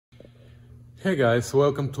Hey guys,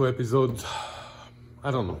 welcome to episode,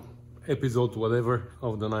 I don't know, episode whatever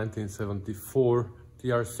of the 1974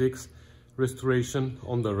 TR6 restoration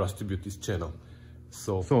on the Rusty Beauties channel.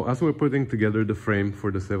 So as we're putting together the frame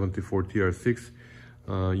for the 74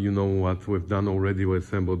 TR6, you know what we've done already. We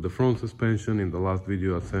assembled the front suspension. In the last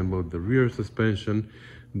video, assembled the rear suspension,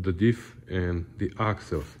 the diff and the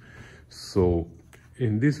axles. So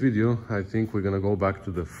in this video, I think we're gonna go back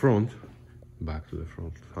to the front.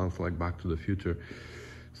 Sounds like Back to the Future.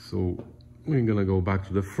 So we're gonna go back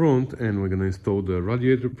to the front and we're gonna install the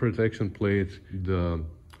radiator protection plate, the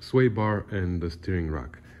sway bar and the steering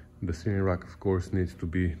rack. The steering rack, of course, needs to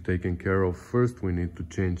be taken care of first. We need to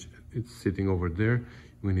change, it's sitting over there.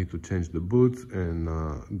 We need to change the boots and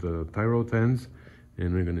the tie rod ends,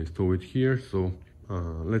 and we're gonna install it here. So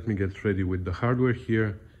let me get ready with the hardware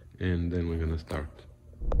here and then we're gonna start.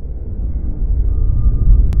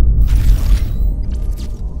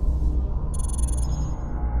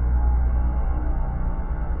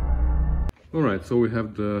 Alright, so we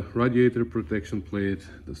have the radiator protection plate,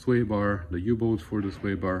 the sway bar, the U-bolts for the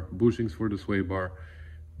sway bar, bushings for the sway bar,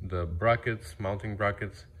 the brackets, mounting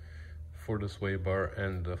brackets for the sway bar,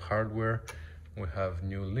 and the hardware. We have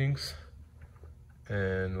new links,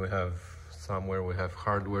 and we have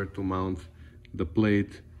hardware to mount the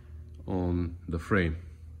plate on the frame.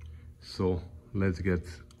 So let's get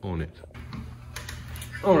on it.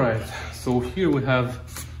 Alright, so here we have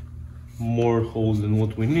more holes than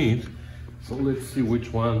what we need. So let's see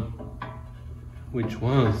which ones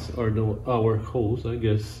are our holes. I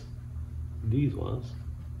guess these ones.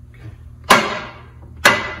 Okay.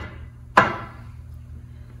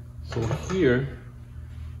 So here,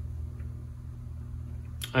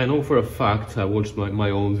 I know for a fact, I watched my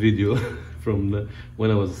own video from when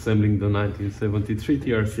I was assembling the 1973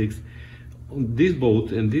 TR6. This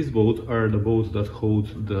bolt and this bolt are the bolts that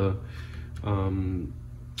hold the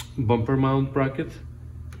bumper mount bracket.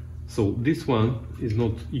 So this one is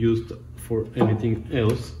not used for anything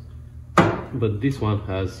else, but this one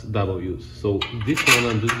has double use. So this one,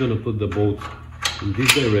 I'm just gonna put the bolt in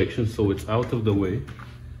this direction so it's out of the way.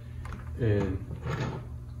 And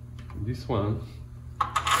this one,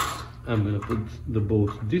 I'm gonna put the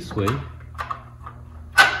bolt this way.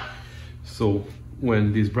 So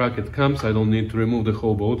when this bracket comes, I don't need to remove the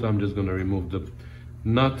whole bolt. I'm just gonna remove the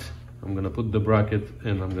nut. I'm gonna put the bracket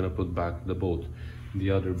and I'm gonna put back the bolt. The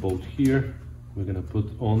other bolt here we're gonna put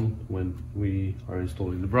on when we are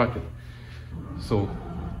installing the bracket. So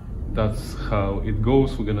that's how it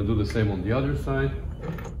goes. We're gonna do the same on the other side.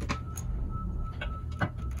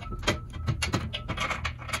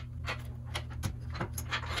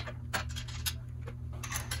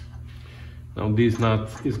 Now this nut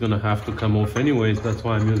is gonna have to come off anyways, that's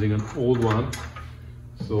why I'm using an old one.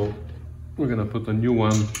 So we're gonna put a new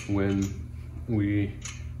one when we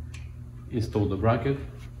install the bracket.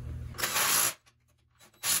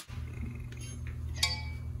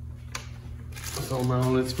 So now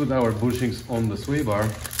let's put our bushings on the sway bar.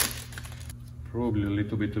 Probably a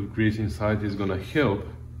little bit of grease inside is gonna help.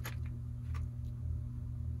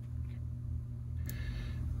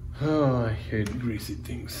 Oh, I hate greasy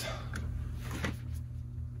things.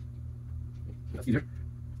 Either.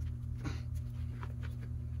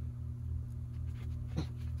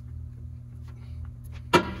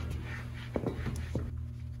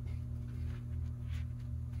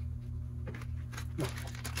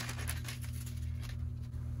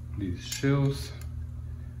 These shells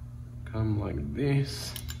come like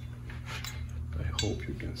this. I hope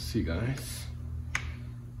you can see, guys.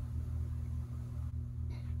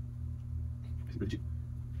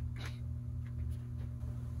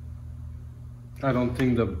 I don't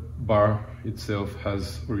think the bar itself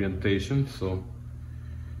has orientation, so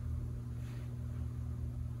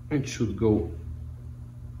it should go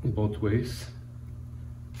both ways.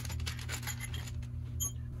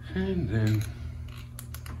 And then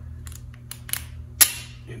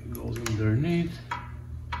it goes underneath,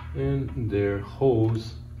 and there are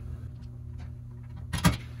holes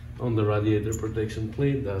on the radiator protection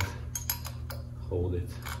plate that hold it.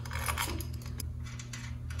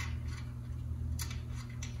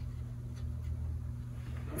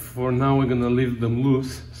 For now we're gonna leave them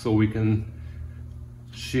loose so we can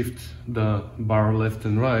shift the bar left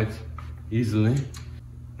and right easily,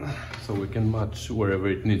 so we can match wherever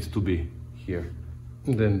it needs to be here.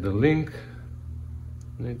 Then the link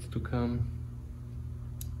needs to come.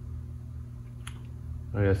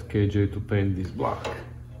 I asked KJ to paint this black,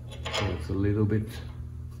 so it's a little bit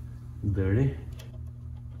dirty.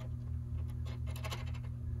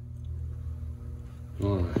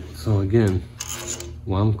 Alright, so again,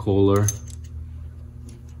 one color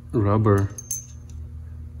rubber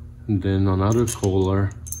and then another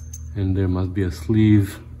collar, and there must be a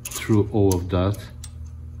sleeve through all of that,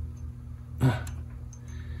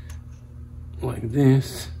 like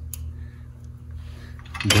this.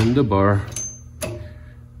 Then the bar,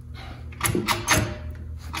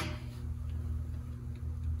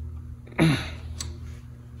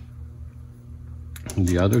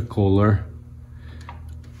 the other collar,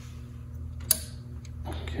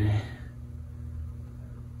 okay,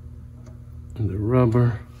 and the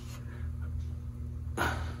rubber,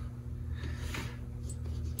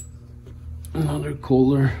 another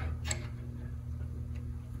collar,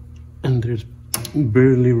 and there's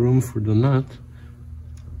barely room for the nut.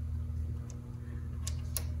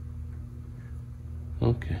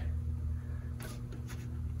 Okay,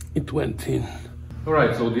 it went in.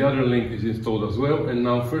 Alright, so the other link is installed as well, and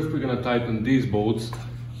now first we're gonna tighten these bolts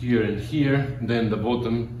here and here, then the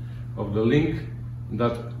bottom of the link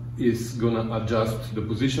that is gonna adjust the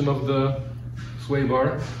position of the sway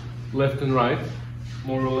bar left and right,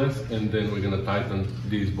 more or less, and then we're gonna tighten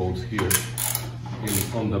these bolts here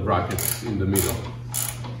on the brackets in the middle.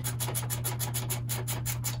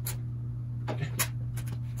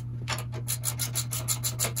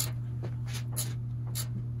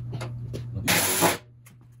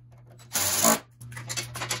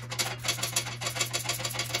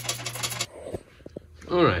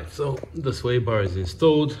 Alright, so the sway bar is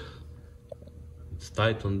installed. It's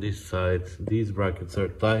tight on this side, these brackets are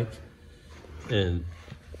tight, and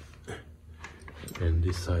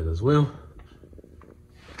this side as well.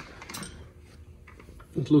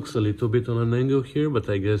 It looks a little bit on an angle here, but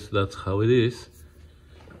I guess that's how it is,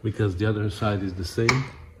 because the other side is the same.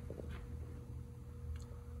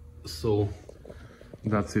 So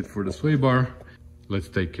that's it for the sway bar. Let's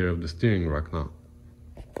take care of the steering rack now.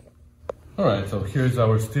 Alright, so here's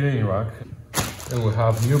our steering rack, and we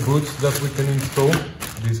have new boots that we can install.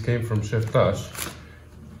 These came from Chef Tash,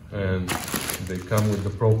 and they come with the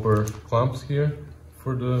proper clamps here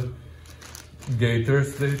for the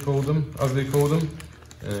gaiters, they call them,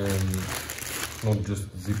 and not just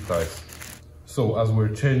zip ties. So as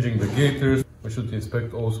we're changing the gaiters, we should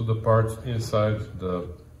inspect also the parts inside, the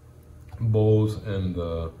balls and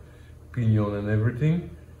the pinion and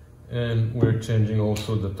everything. And we're changing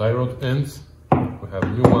also the tie rod ends. We have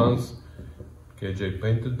new ones. KJ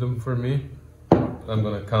painted them for me. I'm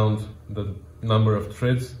gonna count the number of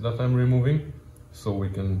threads that I'm removing, so we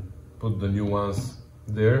can put the new ones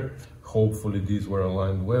there. Hopefully these were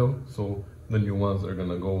aligned well, so the new ones are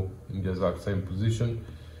gonna go in the exact same position,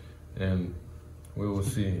 and we will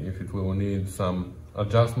see if it will need some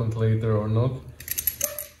adjustment later or not.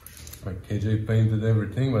 Like KJ painted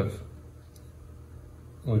everything, but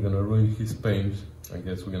we're gonna ruin his paint. I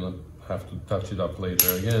guess we're gonna have to touch it up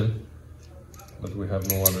later again, but we have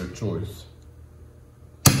no other choice.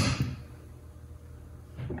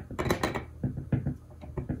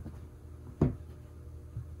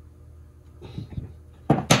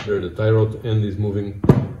 There, the tie rod end is moving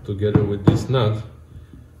together with this nut,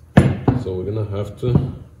 so we're gonna have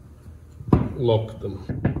to lock them.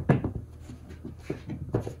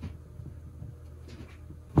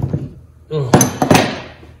 Oh.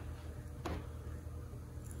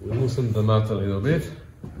 We loosened the nut a little bit,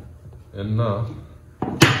 and now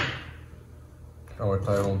our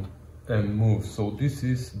tie rod end moves. So this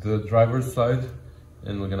is the driver's side,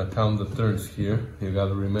 and we're gonna count the turns here. You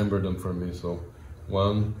gotta remember them for me. So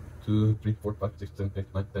 1, 2, 3, 4, 5, 6, 7, 8,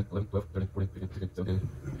 9, 10, 11, 12, 13, 14, 15, 16,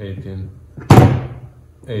 17,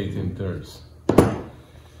 18 turns.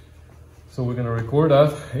 So we're gonna record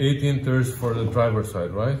that 18 turns for the driver's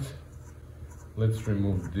side, right? Let's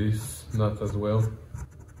remove this nut as well.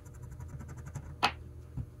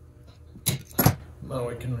 Now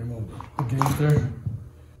I can remove the gaiter.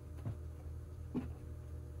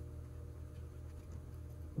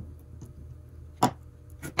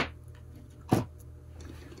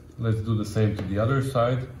 Let's do the same to the other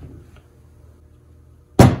side.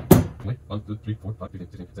 1, 2, 3, 4, 5,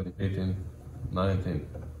 6, 7, 8, 18, 19.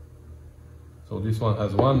 So this one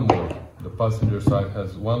has one more. The passenger side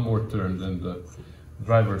has one more turn than the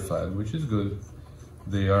driver's side, which is good.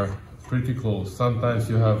 They are pretty close. Sometimes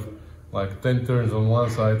you have like 10 turns on one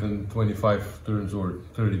side and 25 turns or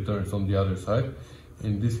 30 turns on the other side.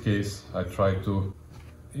 In this case, I try to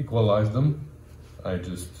equalize them. I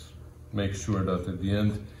just make sure that at the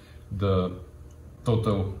end, the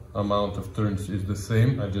total amount of turns is the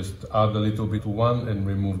same. I just add a little bit to one and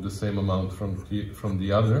remove the same amount from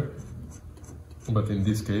the other. But in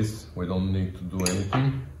this case, we don't need to do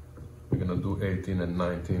anything. We're gonna do 18 and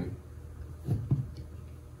 19.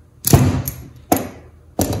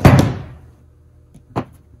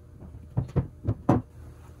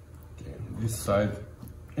 this side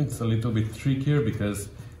it's a little bit trickier because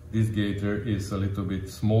this gaiter is a little bit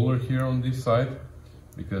smaller here on this side,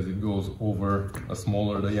 because it goes over a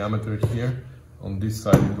smaller diameter here. On this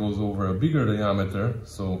side it goes over a bigger diameter,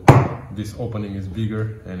 so this opening is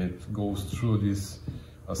bigger and it goes through this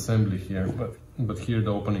assembly here, but here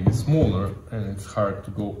the opening is smaller and it's hard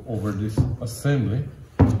to go over this assembly,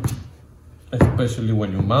 especially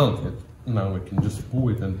when you mount it. Now we can just pull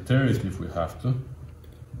it and tear it if we have to.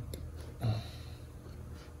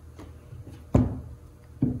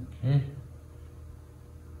 Okay.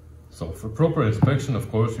 So for proper inspection,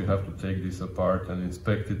 of course, you have to take this apart and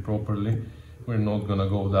inspect it properly. We're not gonna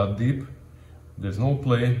go that deep. There's no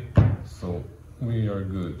play, so we are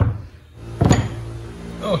good.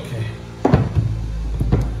 Okay.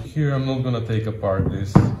 Here I'm not gonna take apart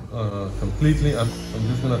this completely. I'm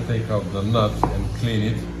just gonna take out the nut and clean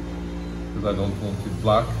it, because I don't want it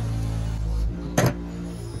black.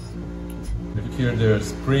 Here there are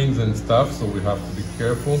springs and stuff, so we have to be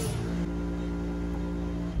careful.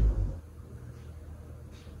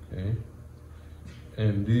 Okay.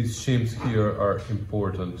 And these shims here are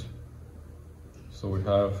important. So we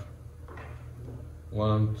have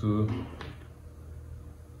 1, 2,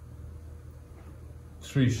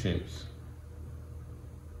 3 shims.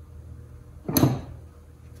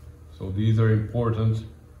 So these are important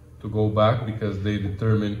to go back because they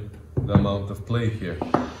determine the amount of play here.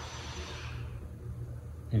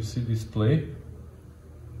 You see this play?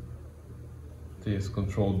 It is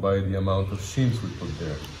controlled by the amount of shims we put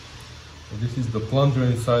there. So this is the plunger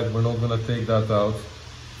inside, we're not going to take that out.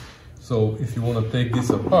 So if you want to take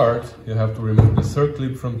this apart, you have to remove the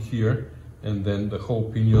circlip from here, and then the whole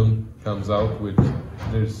pinion comes out with,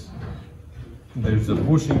 there's a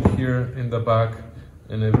bushing here in the back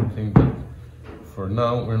and everything, but for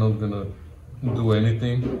now we're not going to do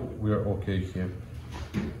anything, we're okay here.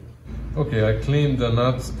 Okay, I cleaned the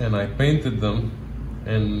nuts and I painted them,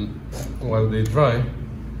 and while they dry,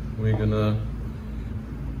 we're gonna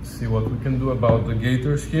see what we can do about the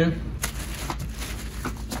gaiters here.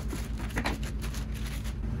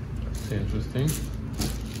 That's interesting.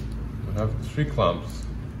 We have 3 clamps.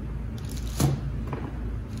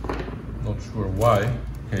 Not sure why.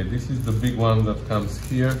 Okay, this is the big one that comes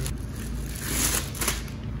here.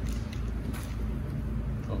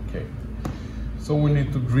 Okay. So we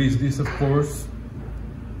need to grease this, of course.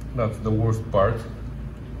 That's the worst part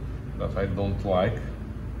that I don't like.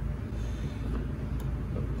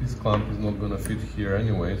 But this clamp is not gonna fit here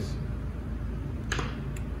anyways.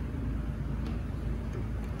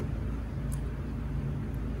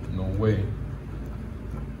 No way.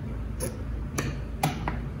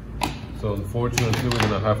 So unfortunately we're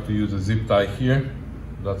gonna have to use a zip tie here.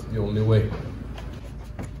 That's the only way.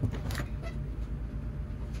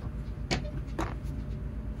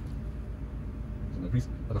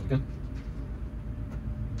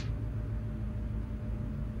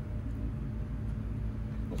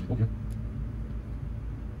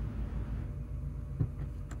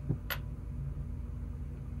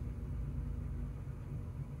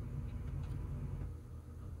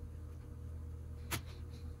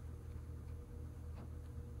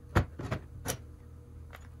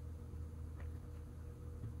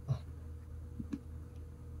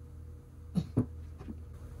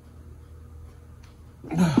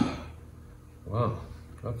 Wow,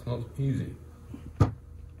 that's not easy.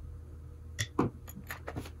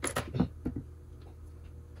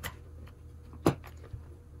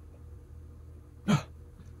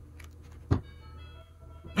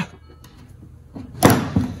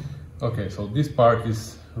 Okay, so this part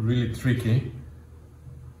is really tricky.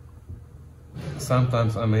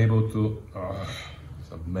 Sometimes I'm able to,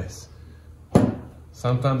 it's a mess.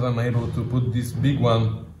 Sometimes I'm able to put this big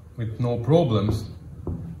one with no problems,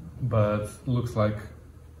 but looks like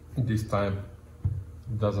this time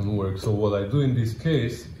it doesn't work. So what I do in this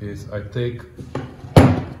case is I take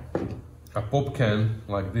a pop can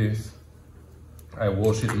like this. I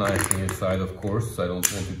wash it nicely inside, of course. I don't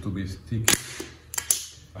want it to be sticky.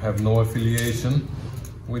 I have no affiliation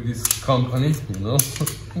with this company, you know.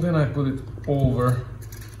 Then I put it over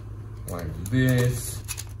like this.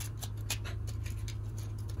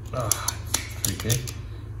 It's tricky.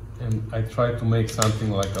 And I try to make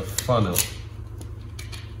something like a funnel.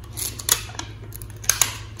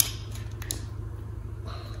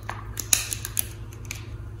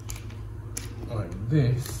 Like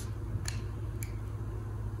this.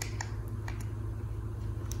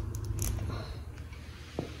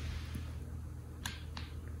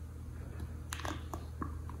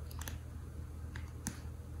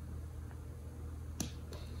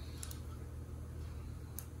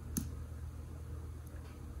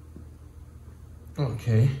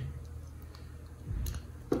 Okay.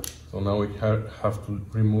 So now we have to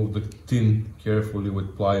remove the tin carefully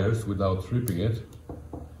with pliers without ripping it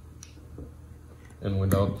and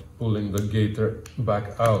without pulling the gator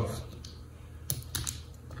back out.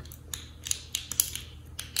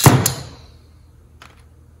 I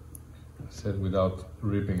said without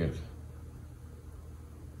ripping it.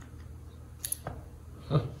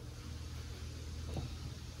 Huh.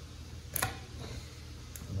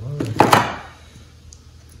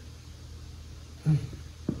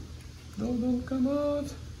 No, don't come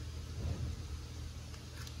out.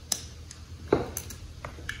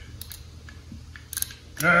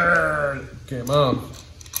 Came out.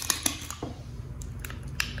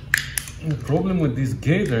 The problem with this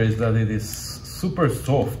gator is that it is super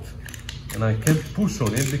soft and I can't push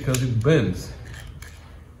on it because it bends.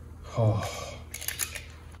 Oh.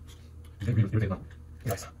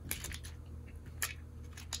 Guys.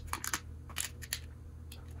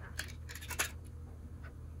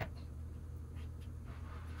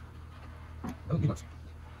 Don't be much.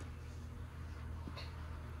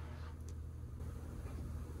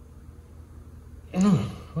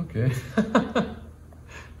 Okay.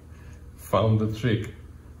 Found the trick.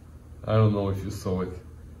 I don't know if you saw it.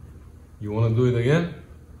 You want to do it again?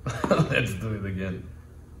 Let's do it again.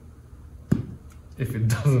 If it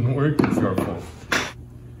doesn't work, it's your fault.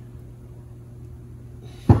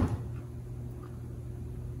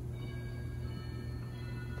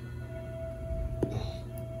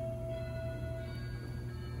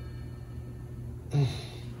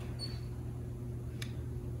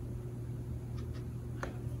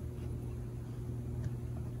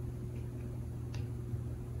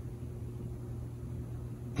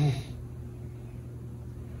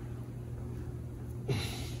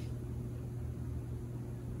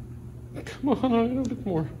 Come on, a little bit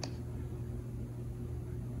more.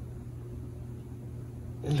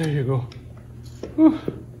 And there you go. Whew.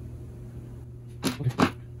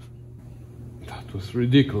 That was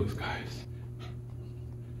ridiculous, guys.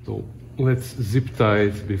 So let's zip tie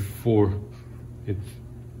it before it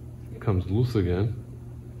comes loose again.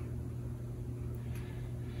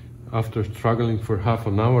 After struggling for half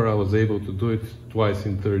an hour, I was able to do it twice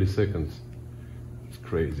in 30 seconds. It's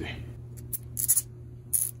crazy.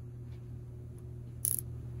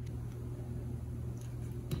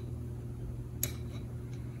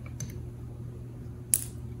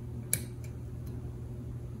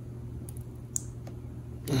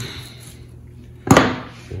 Okay.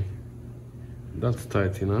 That's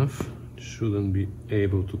tight enough. It shouldn't be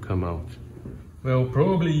able to come out. Well,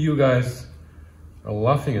 probably you guys are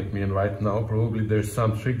laughing at me, and right now probably there's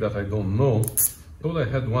some trick that I don't know. I thought I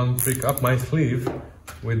had one trick up my sleeve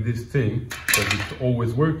with this thing, because it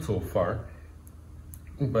always worked so far,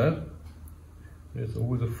 but there's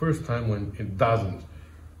always a first time when it doesn't.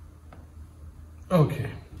 Okay,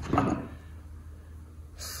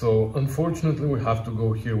 so unfortunately we have to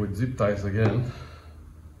go here with zip ties again.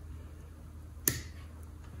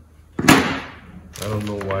 I don't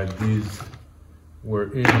know why these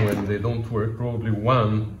were in when they don't work. Probably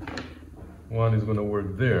one is gonna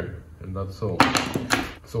work there, and that's all.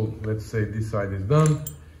 So let's say this side is done.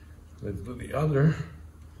 Let's do the other.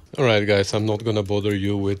 All right, guys, I'm not gonna bother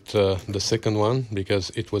you with the second one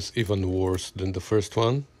because it was even worse than the first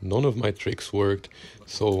one. None of my tricks worked,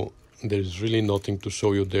 so there's really nothing to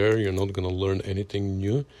show you there. You're not gonna learn anything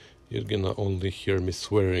new. You're gonna only hear me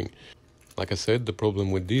swearing. Like I said, the problem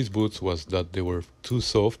with these boots was that they were too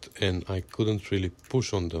soft and I couldn't really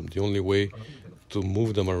push on them. The only way to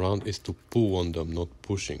move them around is to pull on them, not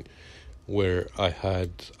pushing. Where I had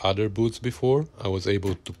other boots before, I was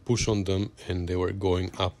able to push on them and they were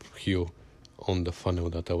going uphill on the funnel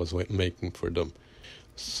that I was making for them.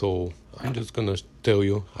 So I'm just gonna tell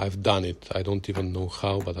you, I've done it. I don't even know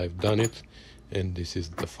how, but I've done it, and this is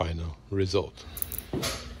the final result.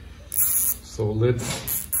 So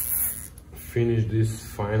let's finish this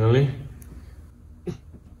finally.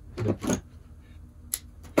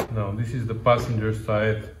 Now this is the passenger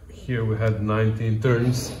side. Here we had 19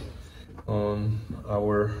 turns on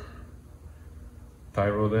our tie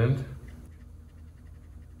rod end.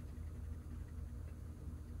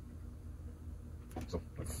 So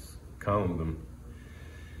let's count them.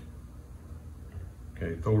 Okay,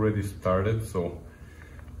 it already started, so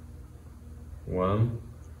 1,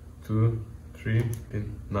 2, 3,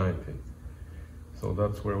 and 19. So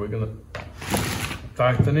that's where we're gonna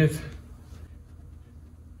tighten it.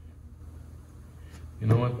 You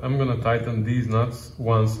know what? I'm gonna tighten these nuts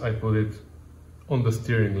once I put it on the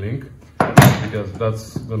steering link, because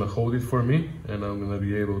that's gonna hold it for me and I'm gonna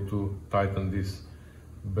be able to tighten this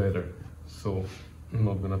better. So I'm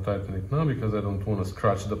not gonna tighten it now because I don't want to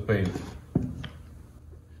scratch the paint.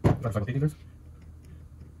 5 centimeters.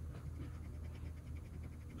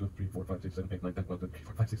 2, 3, 4, 5, 6, 7, 8, 9, 10, 11, 12, 13,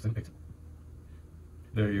 14, 15, 16, 17, 18.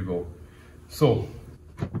 There you go. So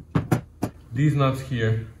these nuts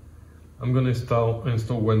here I'm gonna install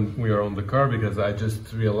when we are on the car, because I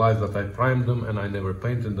just realized that I primed them and I never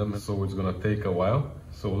painted them, so it's gonna take a while.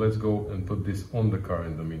 So let's go and put this on the car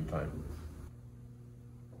in the meantime.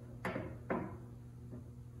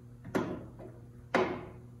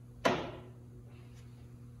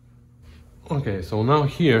 Okay, so now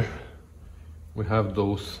here we have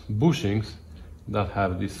those bushings that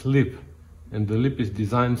have this lip, and the lip is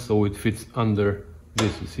designed so it fits under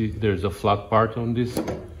this. You see, there's a flat part on this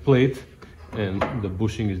plate, and the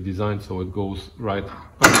bushing is designed so it goes right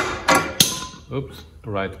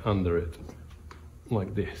under it,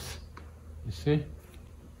 like this. You see?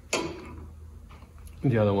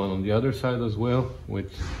 The other one on the other side as well,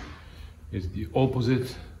 which is the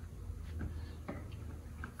opposite.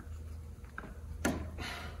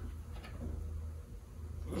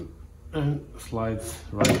 And slides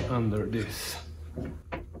right under this.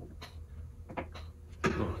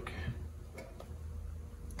 Okay.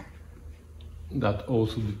 That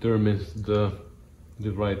also determines the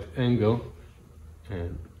right angle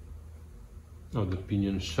and of the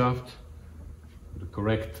pinion shaft, the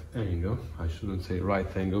correct angle. I shouldn't say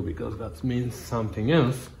right angle because that means something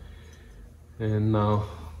else. And now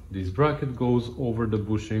this bracket goes over the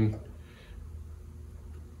bushing.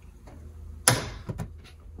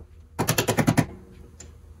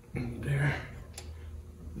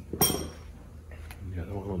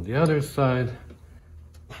 On the other side,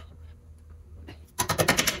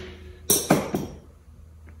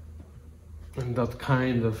 and that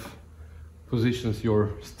kind of positions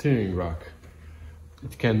your steering rack.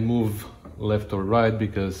 It can move left or right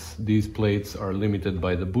because these plates are limited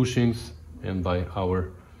by the bushings and by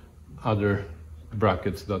our other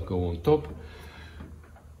brackets that go on top.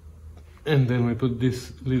 And then we put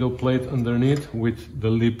this little plate underneath with the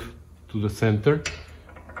lip to the center.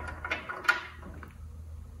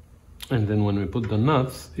 And then when we put the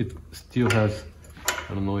nuts, it still has,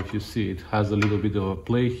 I don't know if you see, it has a little bit of a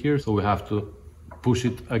play here, so we have to push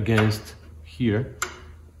it against here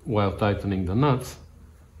while tightening the nuts,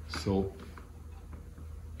 so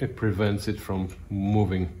it prevents it from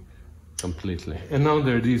moving completely. And now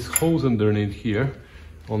there are these holes underneath here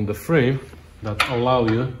on the frame that allow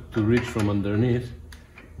you to reach from underneath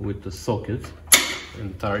with the socket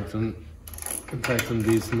and tighten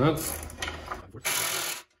these nuts.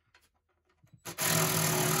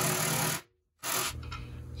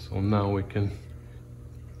 So now we can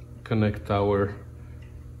connect our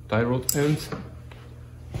tie rod ends.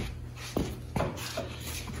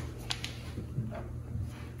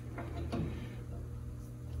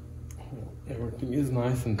 Everything is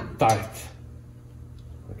nice and tight.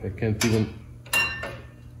 Like I can't even...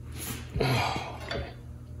 Okay.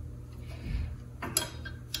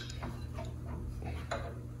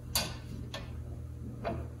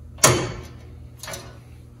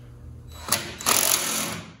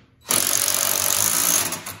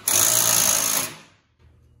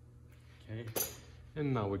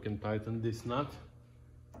 And now we can tighten this nut.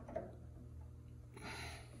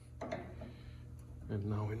 And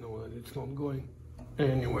now we know that it's not going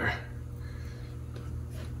anywhere.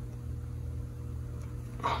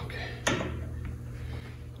 Okay.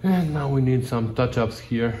 And now we need some touch-ups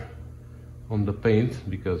here on the paint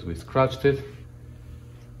because we scratched it.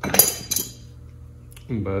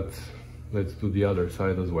 But let's do the other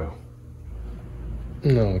side as well.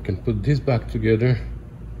 Now I can put this back together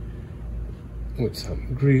with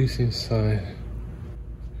some grease inside.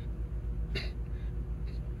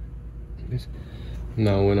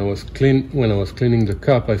 Now when I was cleaning the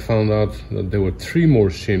cup, I found out that there were 3 more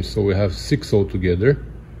shims, so we have 6 altogether.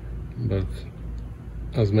 But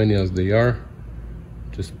as many as they are,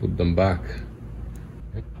 just put them back.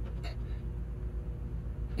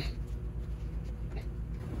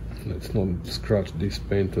 Let's not scratch this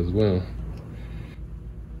paint as well.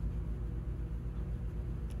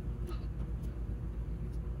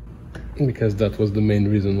 Because that was the main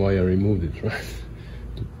reason why I removed it, right?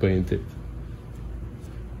 To paint it.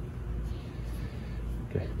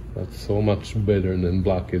 Okay, that's so much better than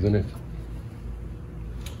black, isn't it?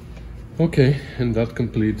 Okay, and that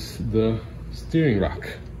completes the steering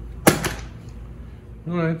rack.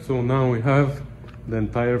 Alright, so now we have the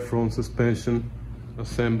entire front suspension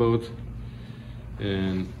assembled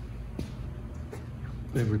and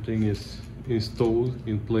everything is installed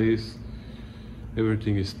in place.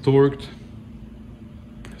 Everything is torqued,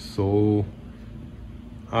 so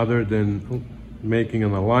other than making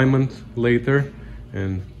an alignment later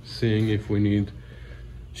and seeing if we need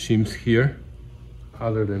shims here.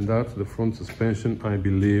 Other than that, the front suspension, I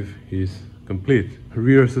believe, is complete.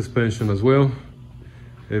 Rear suspension as well.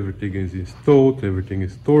 Everything is installed, everything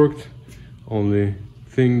is torqued. Only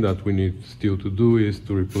thing that we need still to do is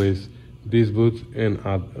to replace this boot and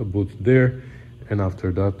add a boot there. And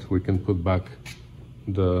after that, we can put back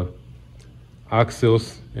the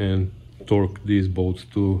axles and torque these bolts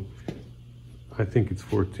to, I think it's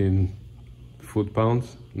 14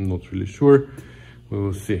 foot-pounds. I'm not really sure. We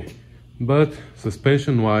will see. But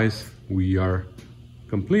suspension wise, we are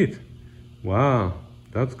complete. Wow,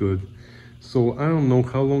 that's good. So I don't know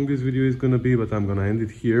how long this video is gonna be, but I'm gonna end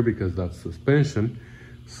it here because that's suspension.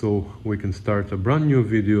 So we can start a brand new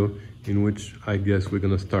video in which I guess we're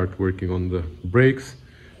gonna start working on the brakes.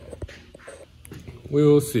 We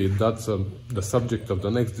will see. That's the subject of the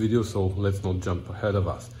next video, so let's not jump ahead of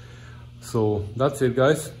us. So that's it,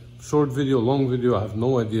 guys. Short video, long video, I have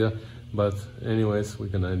no idea. But anyways, we're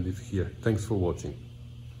gonna end it here. Thanks for watching.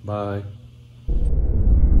 Bye.